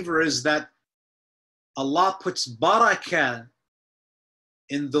believer is that Allah puts barakah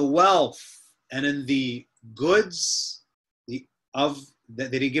in the wealth and in the goods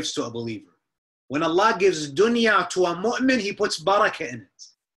that He gives to a believer. When Allah gives dunya to a mu'min, He puts barakah in it.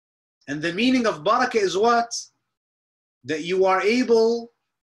 And the meaning of barakah is what? That you are able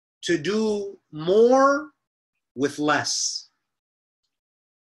to do more with less.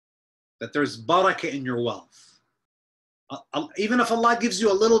 That there's barakah in your wealth. Even if Allah gives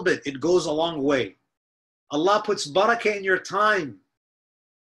you a little bit, it goes a long way. Allah puts barakah in your time.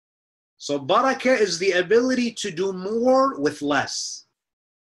 So barakah is the ability to do more with less.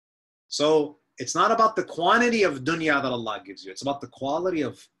 So it's not about the quantity of dunya that Allah gives you. It's about the quality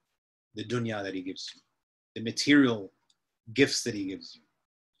of the dunya that He gives you. The material gifts that He gives you.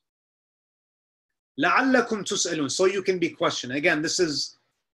 لَعَلَّكُمْ تُسْأَلُونَ. So you can be questioned. Again, this is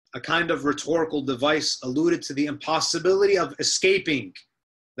a kind of rhetorical device alluded to the impossibility of escaping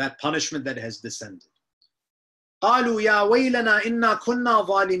that punishment that has descended. قَالُوا يَا وَيْلَنَا إِنَّا كُنَّا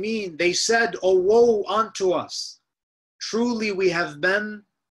ظَالِمِينَ. They said, "O woe unto us. Truly we have been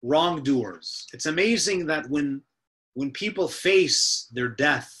wrongdoers." It's amazing that when people face their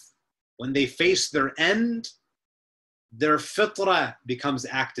death, when they face their end, their fitrah becomes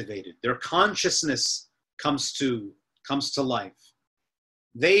activated. Their consciousness comes to life.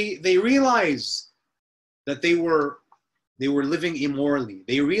 They realize that they were living immorally.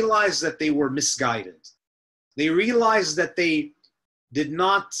 They realize that they were misguided. They realize that they did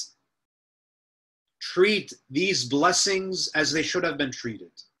not treat these blessings as they should have been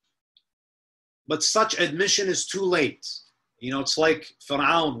treated. But such admission is too late. You know, it's like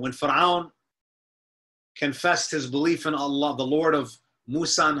Fir'aun. When Fir'aun confessed his belief in Allah, the Lord of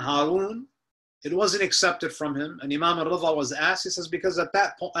Musa and Harun, it wasn't accepted from him. And Imam al-Ridha was asked, he says, because at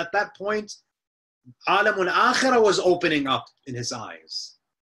that point, Alamul Akhirah was opening up in his eyes.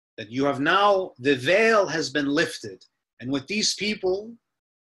 That you have now, the veil has been lifted. And with these people,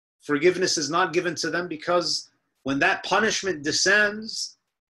 forgiveness is not given to them because when that punishment descends,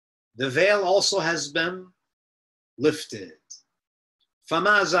 the veil also has been lifted.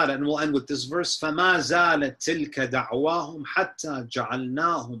 فَمَا زَالَ, and we'll end with this verse, فَمَا زَالَتْ تِلْكَ دَعْوَاهُمْ حَتَّى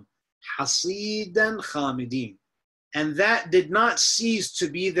جَعَلْنَاهُمْ حَصِيدًا خَامِدِينَ. And that did not cease to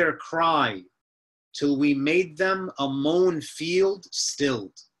be their cry till we made them a mown field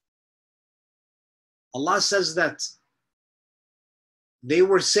stilled. Allah says that they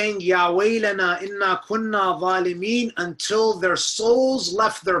were saying, Ya waylana inna kunna zalimeen, until their souls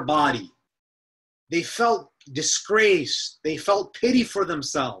left their body. They felt disgraced. They felt pity for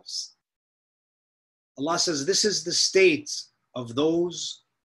themselves. Allah says, this is the state of those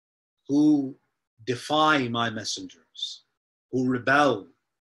who defy my messengers, who rebel,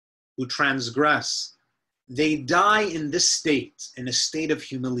 who transgress. They die in this state, in a state of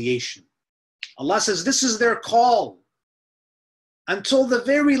humiliation. Allah says, this is their call until the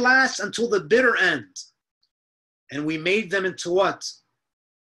very last, until the bitter end. And we made them into what?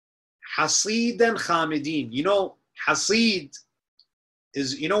 Hasidan Khamidin. You know, Hasid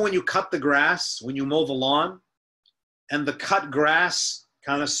is, you know, when you cut the grass, when you mow the lawn, and the cut grass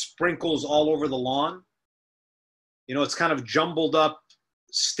kind of sprinkles all over the lawn. You know, it's kind of jumbled up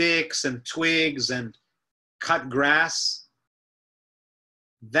sticks and twigs and cut grass.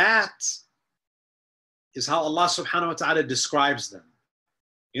 That is how Allah subhanahu wa ta'ala describes them.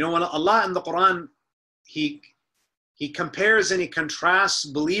 You know, when Allah in the Quran, He compares and He contrasts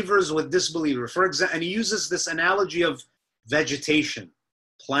believers with disbelievers. For example, and He uses this analogy of vegetation,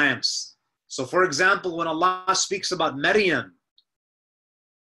 plants. So for example, when Allah speaks about Maryam,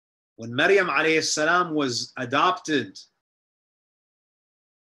 When Maryam alayhi salam was adopted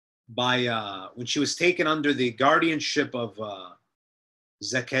by, when she was taken under the guardianship of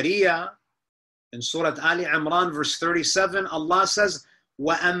Zakaria, in Surah Ali Imran, verse 37, Allah says,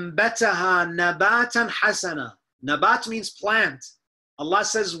 وَأَنبَتَهَا نَبَاتًا حَسَنًا. Nabat means plant. Allah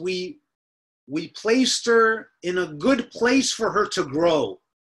says we placed her in a good place for her to grow.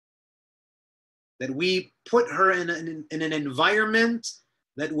 That we put her in an environment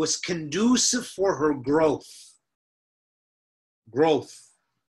that was conducive for her growth. Growth.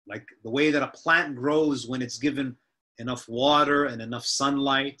 Like the way that a plant grows when it's given enough water and enough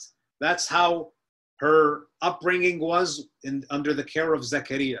sunlight. That's how her upbringing was under the care of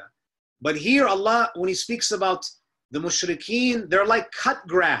Zakaria. But here Allah, when He speaks about the mushrikeen, they're like cut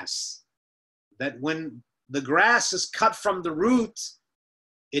grass. That when the grass is cut from the root,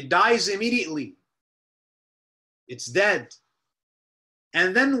 it dies immediately. It's dead.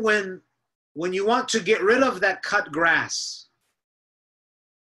 And then when you want to get rid of that cut grass,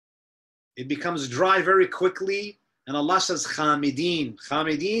 it becomes dry very quickly. And Allah says, khamidin.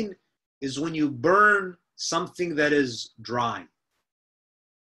 Khamidin is when you burn something that is dry.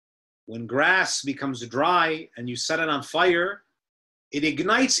 When grass becomes dry and you set it on fire, it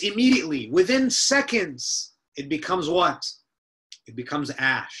ignites immediately. Within seconds, it becomes what? It becomes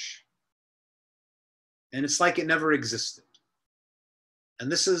ash. And it's like it never existed.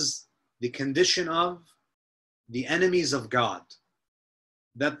 And this is the condition of the enemies of God.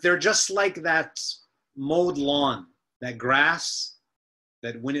 That they're just like that mowed lawn, that grass,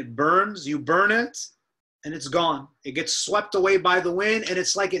 that when it burns, you burn it, and it's gone. It gets swept away by the wind, and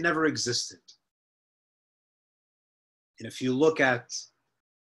it's like it never existed. And if you look at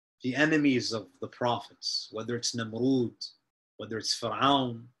the enemies of the prophets, whether it's Namrud, whether it's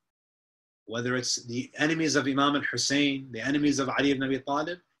Fir'aun, whether it's the enemies of Imam al-Hussein, the enemies of Ali ibn Abi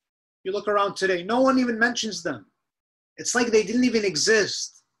Talib, you look around today, no one even mentions them. It's like they didn't even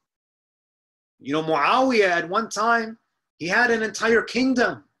exist. You know, Muawiyah at one time, he had an entire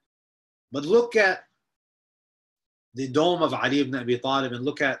kingdom. But look at the dome of Ali ibn Abi Talib and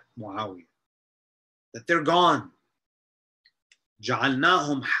look at Muawiyah. That they're gone.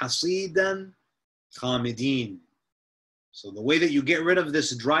 جَعَلْنَاهُمْ حَصِيدًا خَامِدِينَ. So the way that you get rid of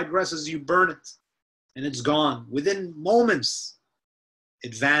this dried grass is you burn it. And it's gone. Within moments,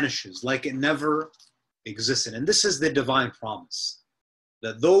 it vanishes like it never existed. And this is the divine promise.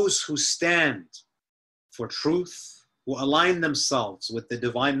 That those who stand for truth, who align themselves with the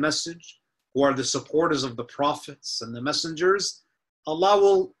divine message, who are the supporters of the prophets and the messengers, Allah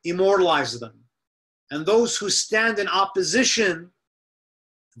will immortalize them. And those who stand in opposition,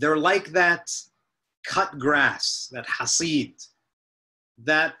 they're like that cut grass, that hasid,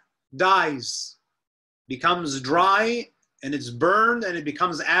 that dies, becomes dry, and it's burned, and it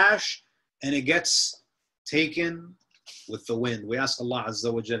becomes ash, and it gets taken with the wind. We ask Allah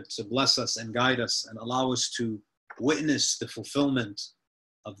Azza wa Jal to bless us and guide us and allow us to witness the fulfillment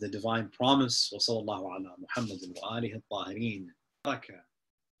of the divine promise. Wa sallallahu ala Muhammadin wa alihi al-tahirin. Barakah.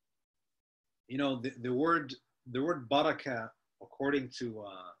 You know, the word barakah, according to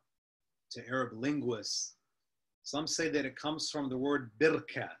Arab linguists, some say that it comes from the word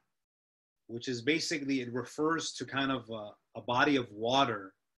birka, which is basically, it refers to kind of a body of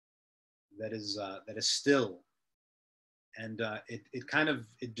water that is still. And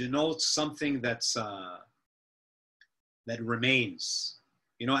it denotes something that's that remains.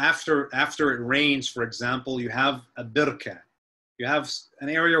 You know, after it rains, for example, you have a birka. You have an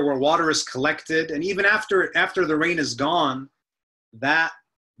area where water is collected, and even after the rain is gone, that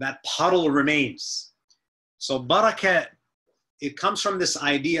puddle remains. So barakah, it comes from this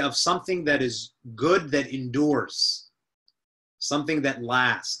idea of something that is good, that endures, something that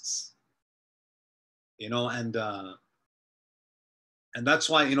lasts. You know, and that's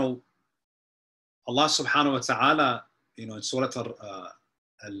why, you know, Allah subhanahu wa ta'ala, you know, in Surah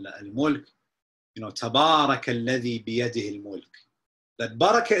Al-Mulk, you know, تَبَارَكَ الَّذِي بِيَدِهِ الْمُلْكِ. That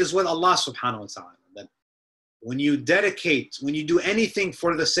barakah is with Allah subhanahu wa ta'ala. That when you dedicate, when you do anything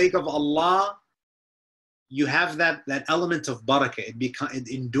for the sake of Allah, you have that element of barakah. It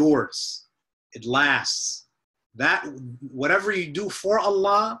endures. It lasts. That whatever you do for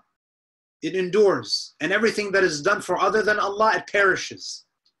Allah, it endures. And everything that is done for other than Allah, it perishes.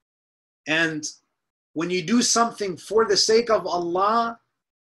 And when you do something for the sake of Allah,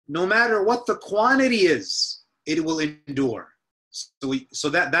 no matter what the quantity is, it will endure. So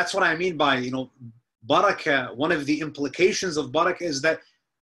that's what I mean by, you know, barakah. One of the implications of barakah is that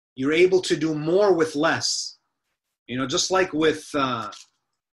you're able to do more with less. You know, just like with the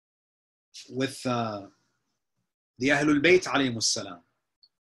Ahlul Bayt alayhimus salam.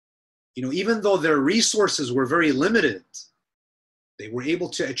 even though their resources were very limited, they were able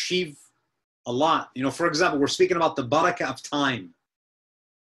to achieve a lot. For example, we're speaking about the barakah of time,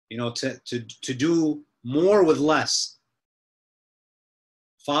 to do more with less.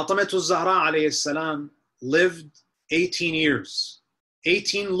 Fatima Zahra alayhi salam lived 18 years,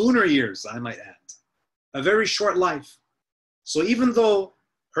 18 lunar years, I might add, a very short life. So even though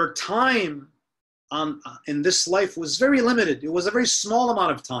her time in this life was very limited, it was a very small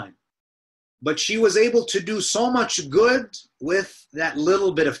amount of time, but she was able to do so much good with that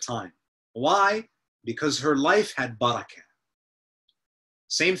little bit of time. Why? Because her life had barakah.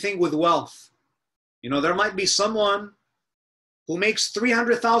 Same thing with wealth. There might be someone who makes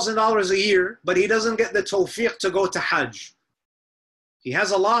 $300,000 a year, but he doesn't get the tawfiq to go to Hajj. He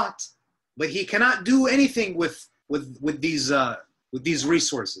has a lot, but he cannot do anything with these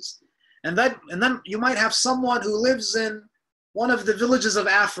resources. And then you might have someone who lives in one of the villages of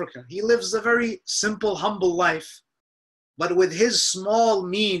Africa. He lives a very simple, humble life, but with his small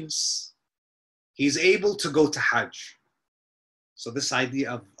means, he's able to go to Hajj. So this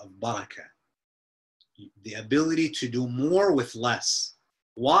idea of barakah, the ability to do more with less.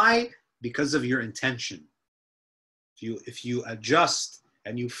 Why? Because of your intention. If you adjust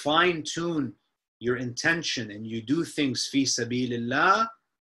and you fine tune your intention and you do things fi sabilillah,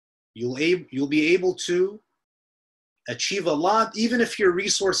 you'll be able to achieve a lot, even if your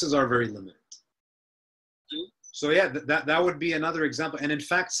resources are very limited. So yeah, that would be another example. And in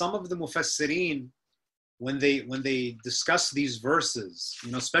fact, some of the mufassirin, when they discuss these verses,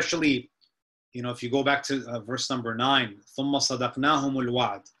 especially, if you go back to verse number 9, ثُمَّ صَدَقْنَاهُمُ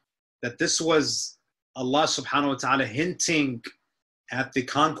الْوَعْدِ, that this was Allah subhanahu wa ta'ala hinting at the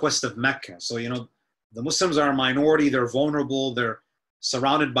conquest of Mecca. So, the Muslims are a minority, they're vulnerable, they're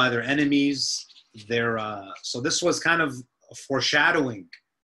surrounded by their enemies. So this was kind of a foreshadowing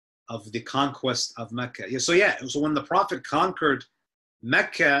of the conquest of Mecca. So when the Prophet conquered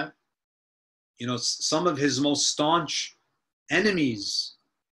Mecca, some of his most staunch enemies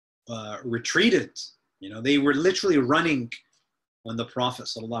retreated. They were literally running when the Prophet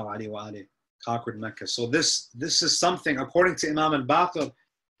ﷺ conquered Mecca. So this is something, according to Imam al-Baqir,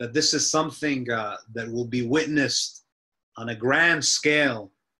 that this is something that will be witnessed on a grand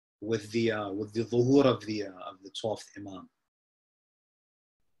scale with the dhuhur of the 12th Imam.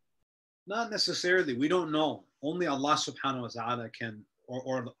 Not necessarily. We don't know. Only Allah subhanahu wa ta'ala can,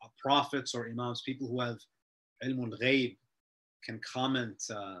 or prophets or imams, people who have ilm al-ghayb, can comment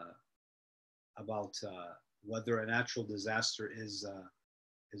about whether a natural disaster is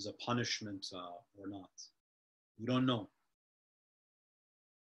a punishment or not. We don't know.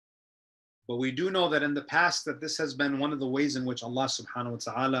 But we do know that in the past that this has been one of the ways in which Allah subhanahu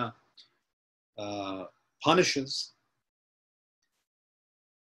wa ta'ala punishes.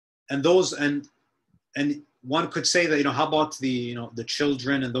 And one could say that, how about the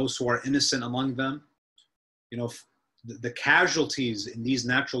children and those who are innocent among them? The casualties in these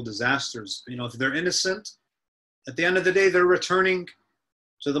natural disasters, if they're innocent, at the end of the day, they're returning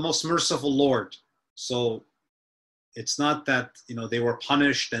to the most merciful Lord. So it's not that, they were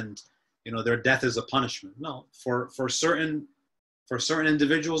punished and, their death is a punishment. No, for certain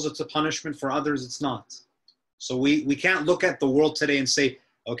individuals, it's a punishment. For others, it's not. So we can't look at the world today and say,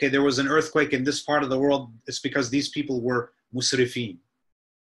 okay, there was an earthquake in this part of the world. It's because these people were musrifin.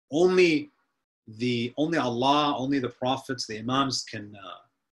 Only Allah, only the prophets, the imams can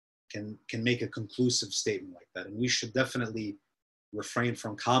make a conclusive statement like that. And we should definitely refrain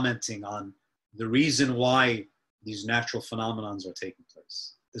from commenting on the reason why these natural phenomena are taking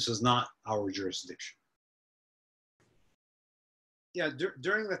place. This is not our jurisdiction. Yeah,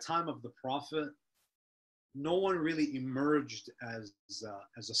 during the time of the Prophet, no one really emerged as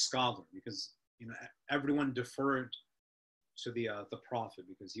a scholar, because everyone deferred to the Prophet,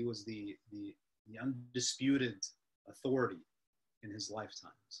 because he was the undisputed authority in his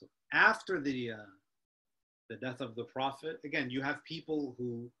lifetime. So after the death of the Prophet, again, you have people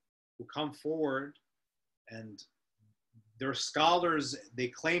who come forward, and they're scholars. They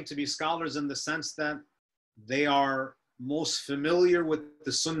claim to be scholars in the sense that they are most familiar with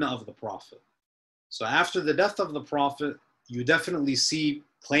the Sunnah of the Prophet. So after the death of the Prophet, you definitely see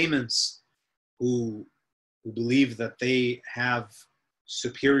claimants who believe that they have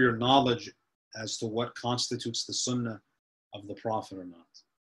superior knowledge as to what constitutes the Sunnah of the Prophet or not.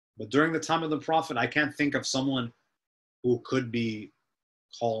 But during the time of the Prophet, I can't think of someone who could be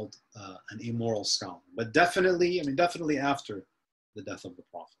called an immoral scholar. But definitely after the death of the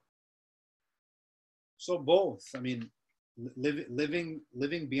Prophet. So both,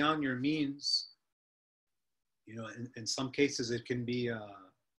 living beyond your means, in some cases it can be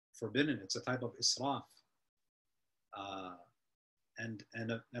forbidden. It's a type of israf. And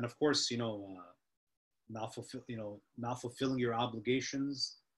of course, not fulfilling your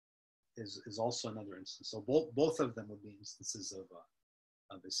obligations is also another instance. So both of them would be instances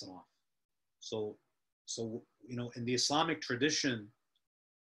of israf. So in the Islamic tradition,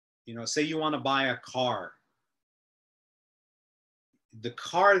 say you want to buy a car. The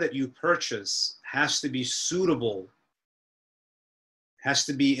car that you purchase has to be suitable, has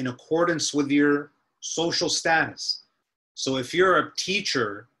to be in accordance with your social status. So if you're a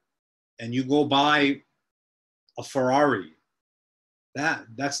teacher and you go buy a Ferrari,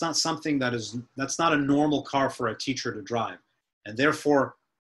 that's not something that's not a normal car for a teacher to drive. And therefore,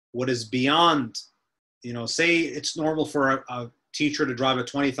 what is beyond, say it's normal for a teacher to drive a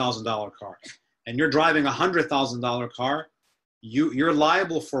 $20,000 car, and you're driving a $100,000 car, you're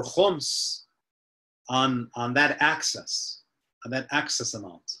liable for khums on that access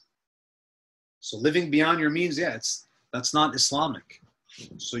amount. So living beyond your means, that's not Islamic.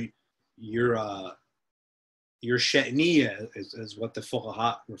 So your sha'niyya is what the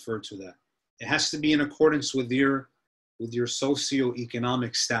fuqaha refer to that. It has to be in accordance with your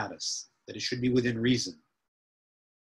socio-economic status, that it should be within reason.